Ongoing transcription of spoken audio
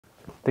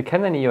The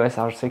Canon EOS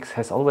R6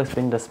 has always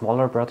been the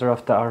smaller brother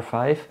of the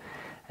R5,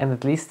 and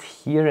at least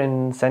here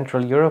in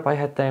Central Europe I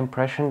had the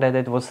impression that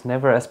it was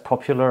never as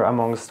popular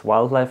amongst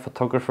wildlife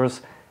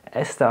photographers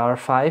as the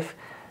R5.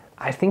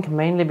 I think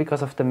mainly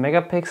because of the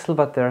megapixel,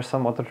 but there are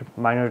some other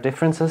minor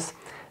differences.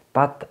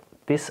 But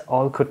this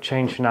all could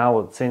change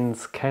now,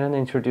 since Canon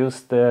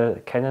introduced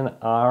the Canon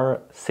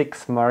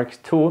R6 Mark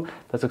II,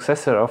 the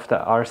successor of the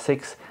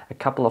R6, a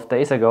couple of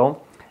days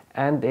ago.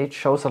 And it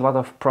shows a lot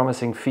of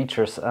promising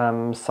features,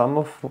 some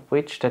of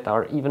which that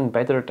are even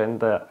better than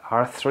the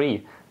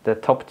R3, the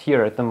top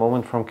tier at the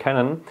moment from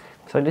Canon.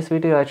 So in this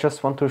video I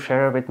just want to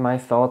share a bit my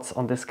thoughts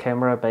on this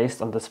camera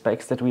based on the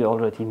specs that we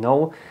already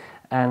know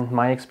and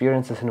my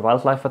experiences in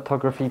wildlife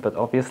photography, but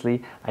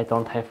obviously I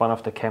don't have one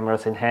of the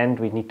cameras in hand.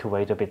 We need to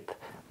wait a bit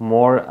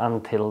more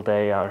until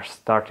they are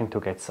starting to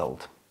get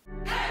sold.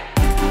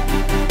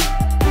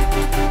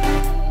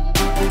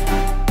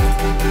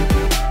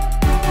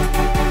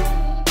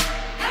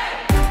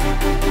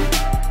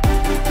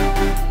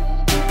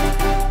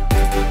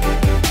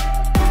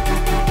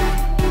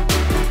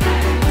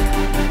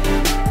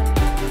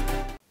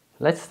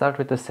 Let's start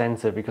with the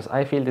sensor, because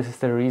I feel this is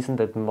the reason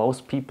that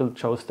most people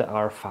chose the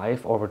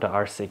R5 over the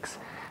R6.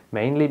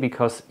 Mainly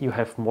because you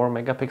have more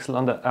megapixel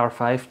on the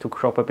R5 to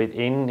crop a bit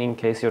in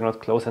case you're not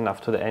close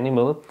enough to the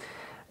animal.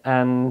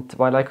 And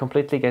while I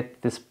completely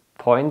get this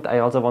point, I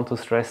also want to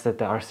stress that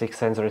the R6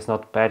 sensor is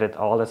not bad at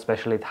all,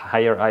 especially at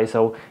higher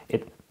ISO.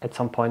 It at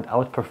some point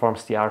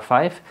outperforms the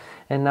R5.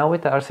 And now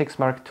with the R6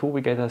 Mark II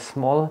we get a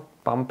small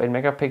bump in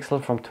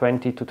megapixel from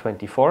 20 to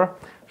 24.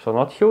 So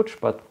not huge,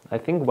 but I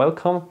think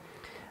welcome.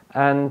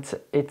 And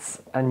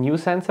it's a new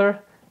sensor,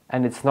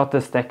 and it's not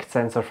the stacked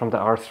sensor from the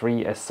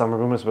R3 as some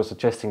rumors were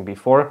suggesting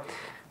before,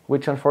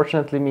 which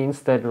unfortunately means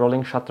that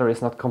rolling shutter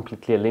is not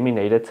completely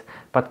eliminated,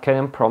 but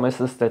Canon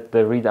promises that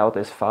the readout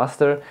is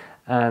faster.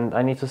 And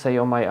I need to say,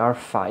 on my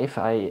R5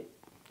 I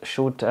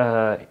shoot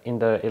in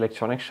the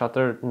electronic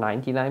shutter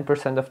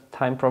 99% of the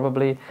time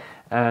probably,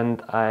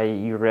 and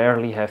I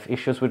rarely have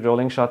issues with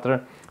rolling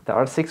shutter. The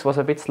R6 was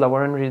a bit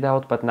slower in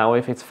readout, but now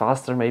if it's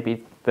faster,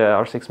 maybe the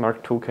R6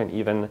 Mark II can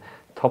even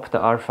top the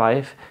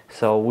R5.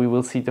 So we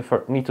will see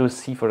need to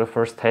see for the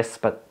first tests,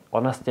 but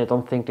honestly I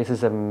don't think this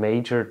is a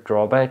major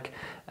drawback.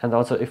 And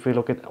also if we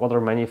look at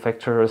other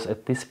manufacturers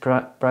at this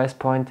price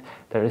point,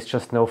 there is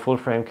just no full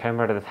frame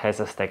camera that has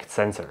a stacked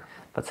sensor.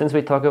 But since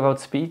we talk about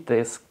speed,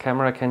 this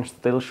camera can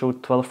still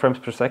shoot 12 frames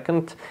per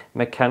second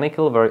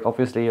mechanical, where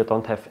obviously you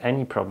don't have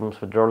any problems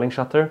with rolling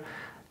shutter.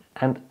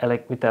 And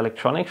with the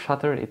electronic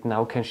shutter it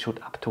now can shoot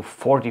up to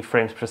 40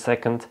 frames per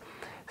second.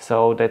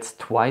 So that's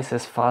twice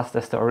as fast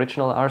as the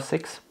original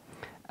R6,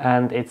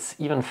 and it's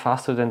even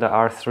faster than the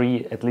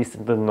R3, at least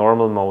in the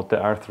normal mode. The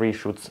R3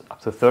 shoots up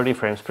to 30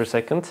 frames per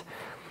second.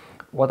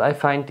 What I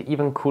find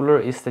even cooler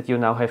is that you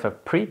now have a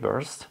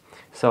pre-burst.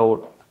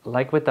 So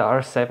like with the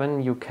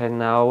R7, you can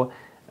now,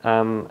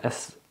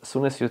 as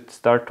soon as you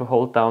start to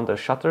hold down the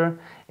shutter,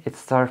 it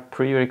starts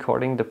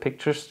pre-recording the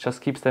pictures,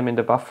 just keeps them in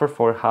the buffer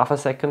for half a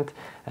second,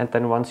 and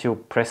then once you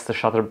press the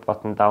shutter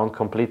button down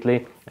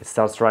completely, it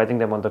starts writing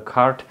them on the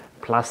card,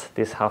 plus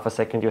this half a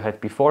second you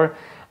had before.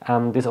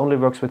 This only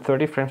works with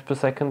 30 frames per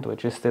second,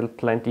 which is still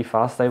plenty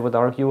fast, I would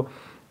argue.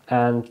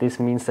 And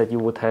this means that you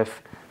would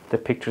have the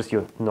pictures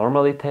you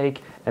normally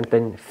take and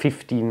then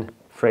 15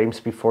 frames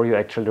before you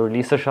actually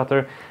release a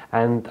shutter.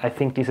 And I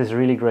think this is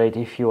really great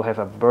if you have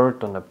a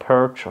bird on a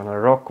perch, on a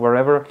rock,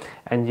 wherever,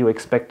 and you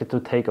expect it to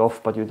take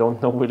off, but you don't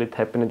know will it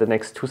happen in the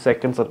next 2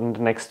 seconds or in the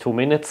next 2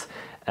 minutes.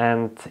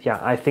 And yeah,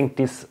 I think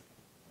this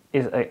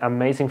is an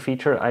amazing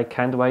feature. I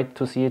can't wait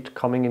to see it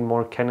coming in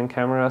more Canon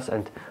cameras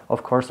and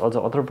of course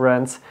also other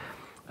brands.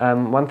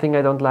 One thing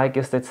I don't like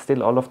is that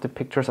still all of the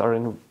pictures are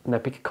in a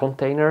big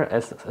container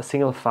as a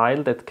single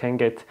file that can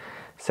get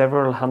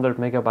several 100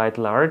 megabyte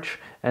large,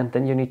 and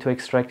then you need to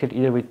extract it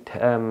either with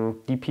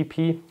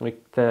DPP, with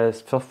the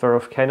software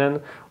of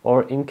Canon,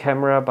 or in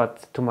camera,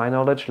 but to my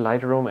knowledge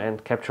Lightroom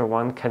and Capture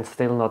One can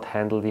still not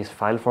handle these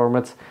file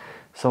formats.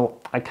 So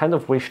I kind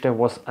of wish there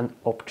was an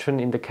option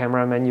in the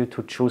camera menu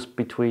to choose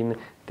between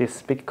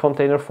this big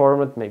container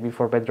format, maybe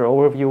for better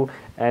overview,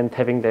 and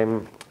having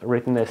them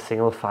written as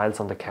single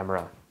files on the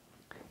camera.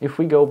 If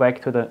we go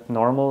back to the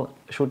normal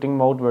shooting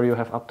mode where you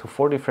have up to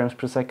 40 frames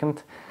per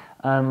second,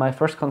 my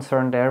first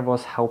concern there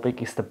was how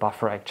big is the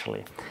buffer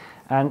actually.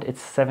 And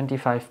it's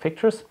 75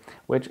 pictures,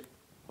 which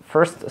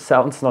first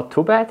sounds not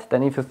too bad.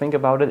 Then if you think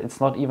about it, it's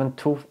not even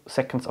 2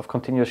 seconds of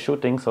continuous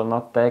shooting, so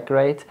not that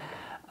great.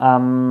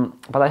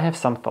 But I have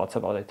some thoughts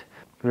about it.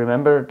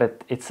 Remember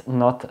that it's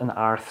not an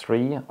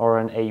R3 or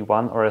an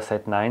A1 or a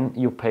Z9.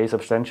 You pay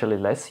substantially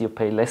less. You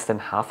pay less than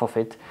half of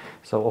it.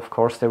 So of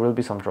course there will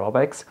be some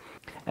drawbacks.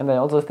 And I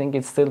also think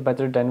it's still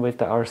better than with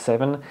the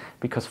R7,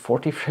 because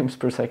 40 frames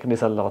per second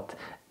is a lot.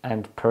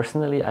 And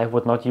personally I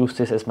would not use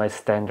this as my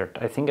standard.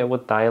 I think I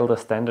would dial the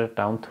standard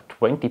down to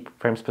 20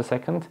 frames per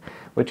second,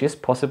 which is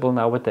possible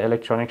now with the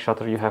electronic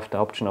shutter. You have the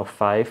option of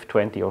 5,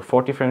 20 or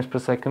 40 frames per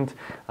second,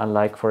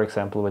 unlike for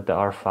example with the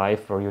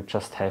R5 where you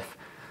just have,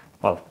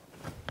 well,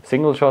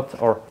 single shot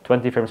or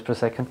 20 frames per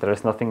second, there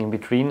is nothing in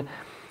between.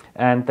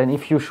 And then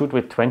if you shoot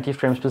with 20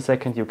 frames per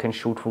second, you can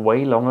shoot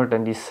way longer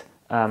than this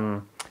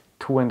 2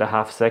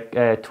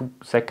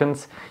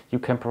 seconds. You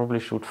can probably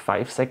shoot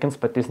 5 seconds,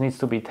 but this needs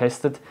to be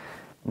tested.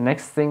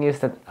 Next thing is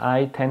that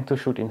I tend to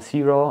shoot in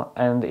zero,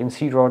 and in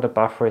zero the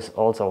buffer is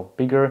also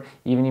bigger.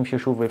 Even if you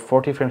shoot with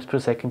 40 frames per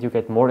second, you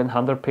get more than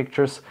 100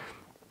 pictures.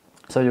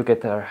 So you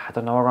get, I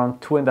don't know,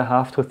 around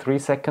 2.5 to 3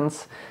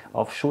 seconds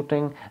of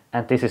shooting,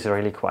 and this is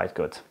really quite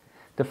good.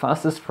 The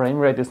fastest frame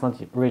rate is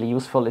not really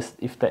useful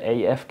if the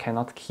AF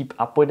cannot keep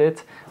up with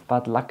it,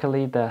 but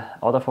luckily the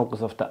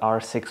autofocus of the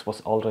R6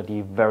 was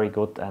already very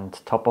good and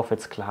top of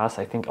its class.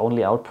 I think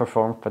only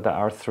outperformed by the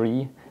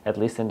R3, at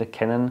least in the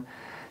Canon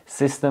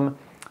system.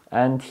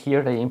 And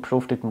here they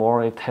improved it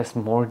more. It has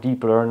more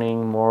deep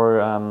learning,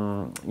 more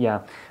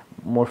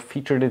more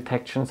feature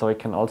detection, so it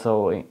can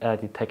also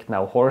detect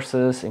now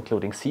horses,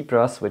 including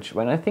zebras, which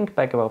when I think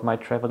back about my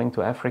traveling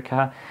to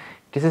Africa,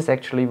 this is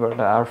actually where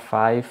the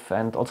R5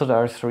 and also the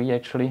R3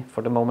 actually,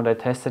 for the moment I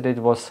tested it,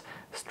 was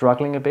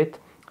struggling a bit.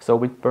 So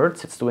with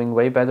birds it's doing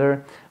way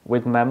better.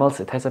 With mammals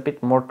it has a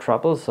bit more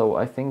trouble, so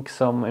I think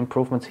some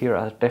improvements here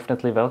are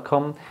definitely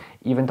welcome,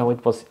 even though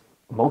it was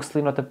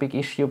mostly not a big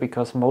issue,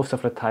 because most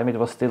of the time it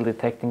was still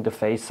detecting the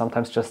face,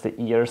 sometimes just the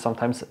ear,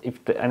 sometimes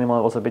if the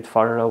animal was a bit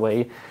farther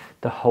away,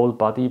 the whole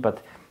body.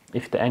 But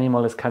if the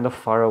animal is kind of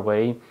far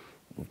away,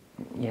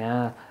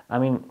 yeah, I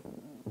mean,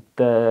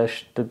 the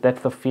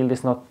depth of field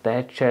is not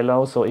that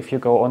shallow, so if you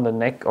go on the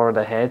neck or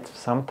the head,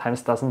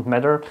 sometimes doesn't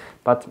matter,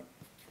 but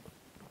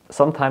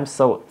sometimes,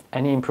 so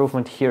any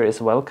improvement here is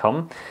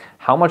welcome.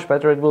 How much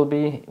better it will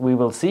be, we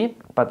will see,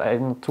 but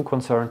I'm not too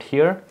concerned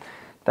here.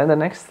 Then the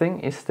next thing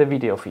is the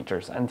video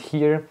features, and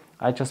here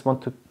I just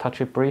want to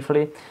touch it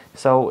briefly.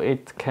 So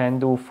it can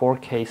do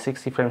 4K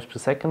 60 frames per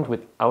second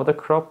without a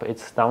crop.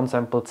 It's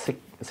downsampled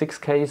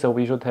 6K, so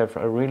we should have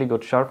a really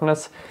good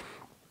sharpness.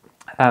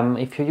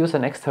 If you use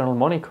an external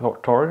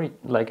monitor,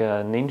 like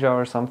a Ninja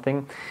or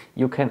something,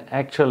 you can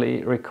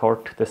actually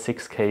record the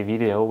 6K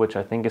video, which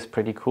I think is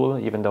pretty cool,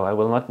 even though I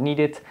will not need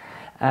it.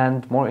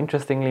 And more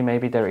interestingly,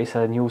 maybe there is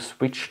a new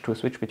switch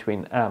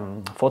between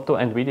photo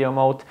and video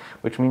mode,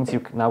 which means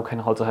you now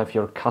can also have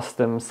your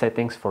custom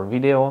settings for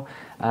video.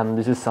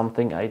 This is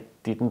something I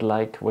didn't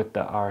like with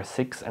the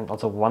R6, and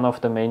also one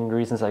of the main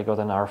reasons I got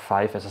an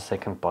R5 as a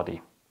second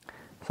body.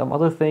 Some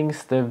other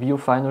things, the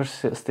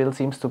viewfinder still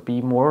seems to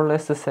be more or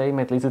less the same.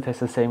 At least it has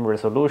the same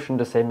resolution,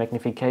 the same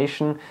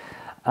magnification.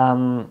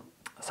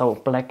 So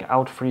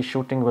blackout-free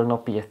shooting will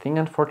not be a thing,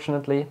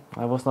 unfortunately.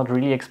 I was not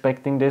really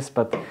expecting this,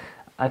 but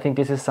I think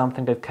this is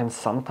something that can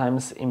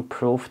sometimes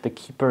improve the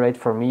keeper rate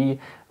for me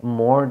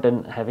more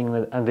than having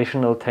an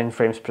additional 10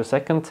 frames per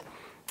second,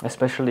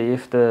 especially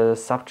if the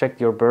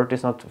subject, your bird,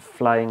 is not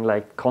flying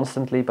like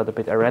constantly but a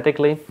bit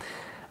erratically.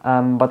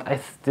 But I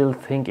still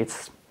think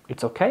it's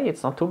okay,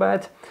 it's not too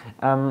bad.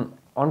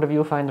 On the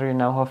viewfinder you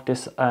now have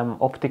this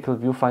optical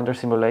viewfinder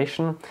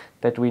simulation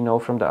that we know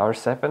from the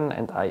R7,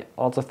 and I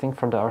also think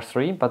from the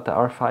R3, but the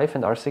R5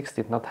 and R6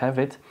 did not have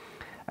it.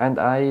 And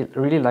I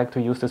really like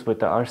to use this with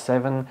the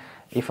R7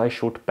 if I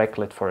shoot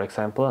backlit, for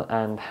example,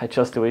 and I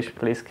just wish,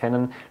 please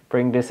Canon,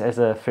 bring this as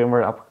a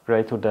firmware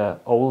upgrade to the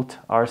old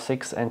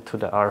R6 and to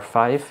the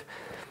R5.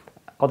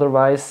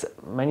 Otherwise,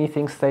 many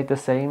things stay the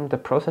same. The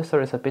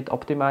processor is a bit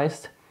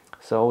optimized,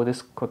 so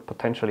this could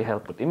potentially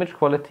help with image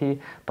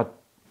quality, but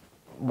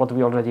what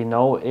we already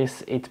know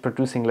is it's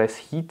producing less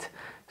heat,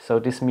 so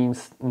this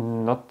means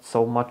not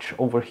so much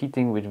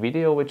overheating with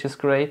video, which is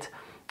great.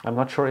 I'm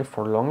not sure if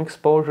for long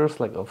exposures,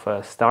 like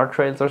of star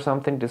trails or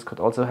something, this could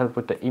also help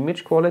with the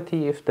image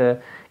quality if the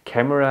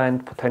camera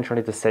and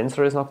potentially the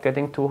sensor is not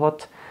getting too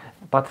hot.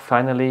 But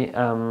finally,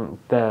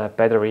 the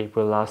battery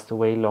will last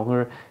way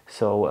longer.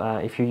 So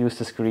if you use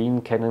the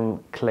screen,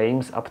 Canon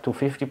claims up to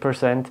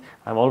 50%.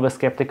 I'm always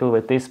skeptical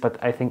with this,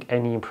 but I think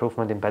any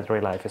improvement in battery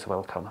life is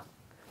welcome.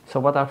 So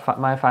what are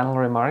my final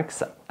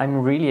remarks?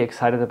 I'm really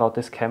excited about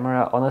this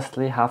camera.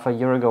 Honestly, half a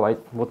year ago I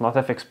would not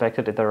have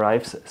expected it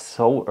arrives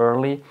so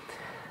early.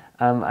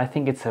 I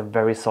think it's a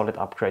very solid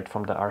upgrade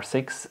from the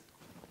R6,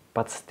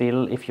 but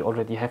still, if you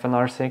already have an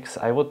R6,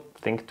 I would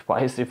think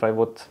twice if I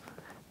would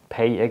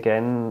pay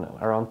again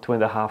around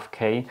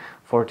 2.5K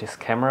for this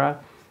camera.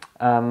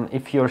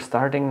 If you're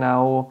starting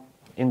now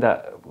in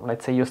the,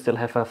 let's say you still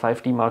have a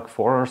 5D Mark IV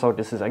or so,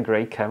 this is a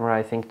great camera,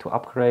 I think, to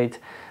upgrade.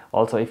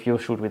 Also, if you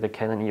shoot with the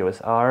Canon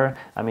EOS R,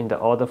 I mean, the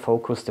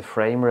autofocus, the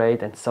frame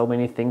rate, and so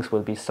many things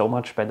will be so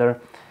much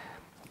better.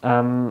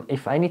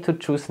 If I need to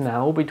choose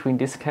now between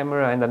this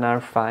camera and an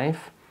R5,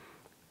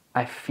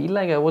 I feel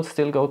like I would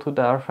still go to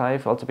the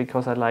R5, also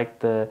because I like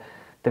the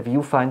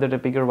viewfinder. The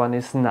bigger one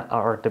is,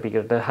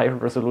 the higher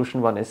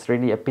resolution one is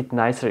really a bit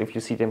nicer if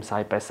you see them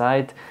side by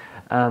side.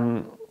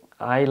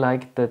 I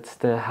like that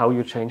how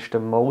you change the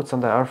modes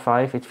on the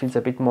R5, it feels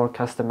a bit more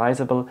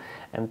customizable,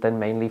 and then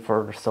mainly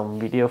for some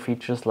video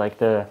features like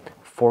the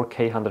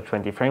 4K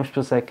 120 frames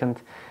per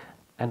second.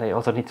 And I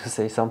also need to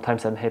say,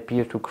 sometimes I'm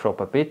happier to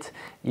crop a bit,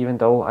 even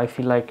though I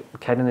feel like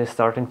Canon is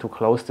starting to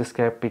close this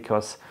gap,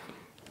 because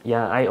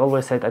yeah, I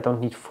always said I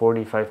don't need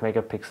 45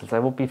 megapixels. I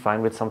would be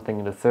fine with something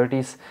in the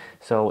 30s.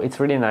 So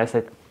it's really nice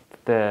that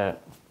the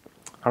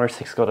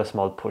R6 got a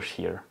small push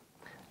here.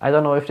 I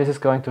don't know if this is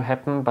going to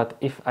happen, but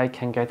if I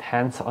can get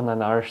hands on an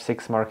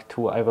R6 Mark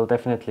II, I will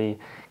definitely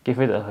give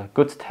it a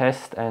good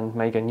test and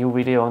make a new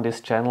video on this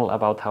channel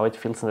about how it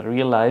feels in the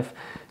real life.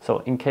 So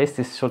in case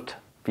this should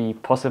be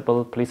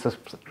possible, please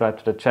subscribe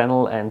to the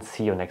channel and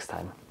see you next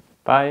time.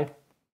 Bye!